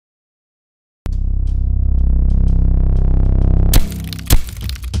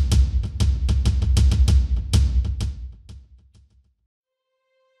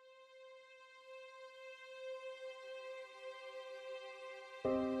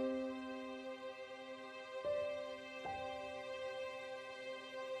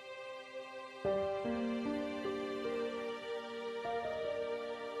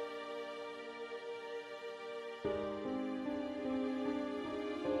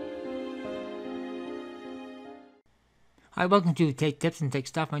Hi, welcome to Tech Tips and Tech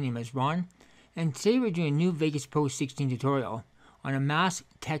Stuff. My name is Ron, and today we're doing a new Vegas Pro 16 tutorial on a mask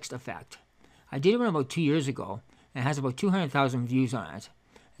text effect. I did one about 2 years ago, and it has about 200,000 views on it.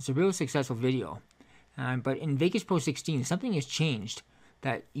 It's a real successful video, but in Vegas Pro 16, something has changed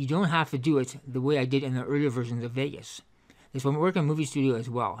that you don't have to do it the way I did in the earlier versions of Vegas. This will work in Movie Studio as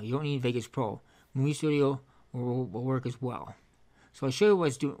well. You don't need Vegas Pro. Movie Studio will work as well. So I'll show you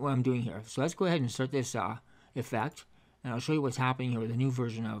what I'm doing here. So let's go ahead and start this effect. And I'll show you what's happening here with the new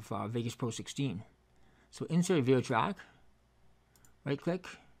version of Vegas Pro 16. So insert video track, right click,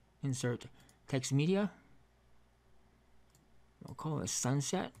 insert text media. We'll call it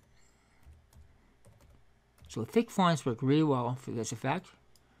sunset. So thick fonts work really well for this effect.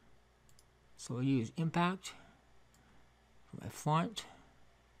 So I'll use impact for my font.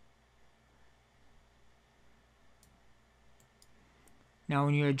 Now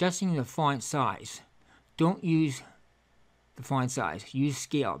when you're adjusting the font size, don't use the font size, use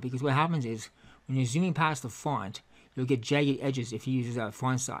scale, because what happens is when you're zooming past the font, you'll get jagged edges if you use that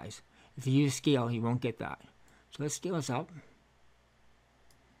font size. If you use scale, you won't get that. So let's scale this up.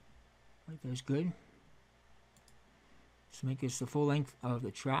 Right there's good. So make this the full length of the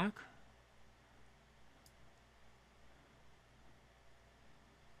track.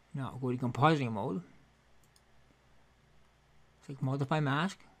 Now go to compositing mode. Click multiply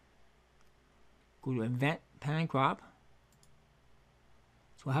mask. Go to event pan and crop.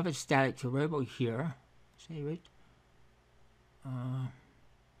 So I'll have it static to right about here. Say right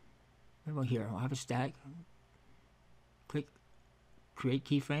about here. I'll have it static. Click create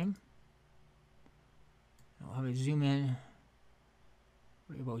keyframe. I'll have it zoom in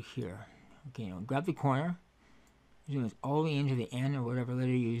right about here. Okay, now grab the corner. Zoom this all the way into the N or whatever letter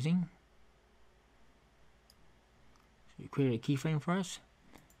you're using. So you create a keyframe for us.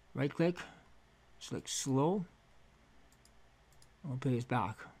 Right click, select slow. We'll play this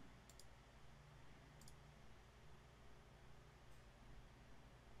back.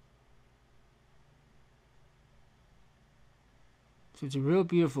 So it's a real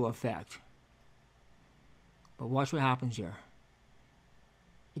beautiful effect. But watch what happens here.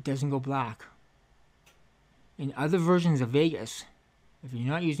 It doesn't go black. In other versions of Vegas, if you're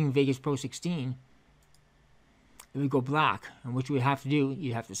not using Vegas Pro 16, it would go black. And what you would have to do,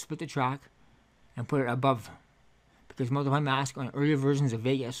 you'd have to split the track and put it above. Because multiply mask on earlier versions of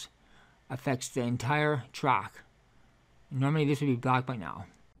Vegas affects the entire track. Normally this would be black by now.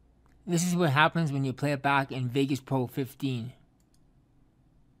 This is what happens when you play it back in Vegas Pro 15.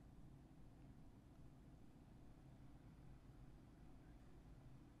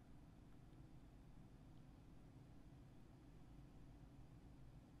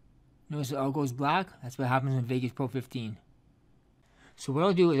 Notice it all goes black. That's what happens in Vegas Pro 15. So what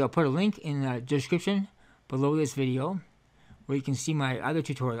I'll do is I'll put a link in the description below this video where you can see my other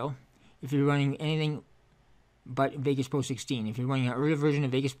tutorial if you're running anything but Vegas Pro 16. If you're running an earlier version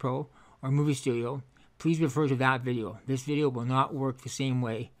of Vegas Pro or Movie Studio, please refer to that video. This video will not work the same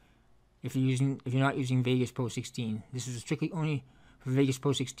way if you're not using Vegas Pro 16. This is strictly only for Vegas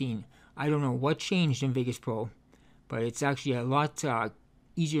Pro 16. I don't know what changed in Vegas Pro, but it's actually a lot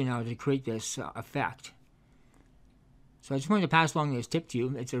easier now to create this effect. So I just wanted to pass along this tip to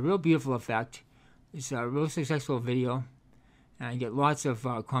you. It's a real beautiful effect. It's a real successful video, and I get lots of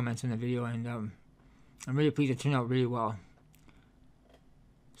comments on the video, and I'm really pleased it turned out really well.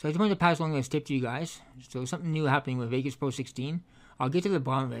 So I just wanted to pass along this tip to you guys. So something new happening with Vegas Pro 16. I'll get to the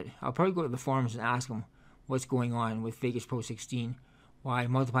bottom of it. I'll probably go to the forums and ask them what's going on with Vegas Pro 16, why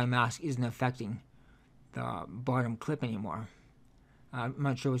multiply mask isn't affecting the bottom clip anymore. I'm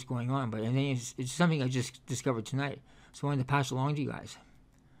not sure what's going on, but I think it's something I just discovered tonight. So I wanted to pass along to you guys.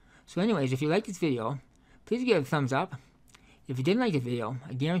 So anyways, if you like this video, please give it a thumbs up. If you didn't like the video,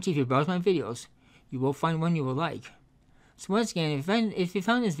 I guarantee if you browse my videos, you will find one you will like. So once again, if you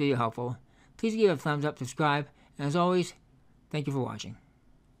found this video helpful, please give it a thumbs up, subscribe, and as always, thank you for watching.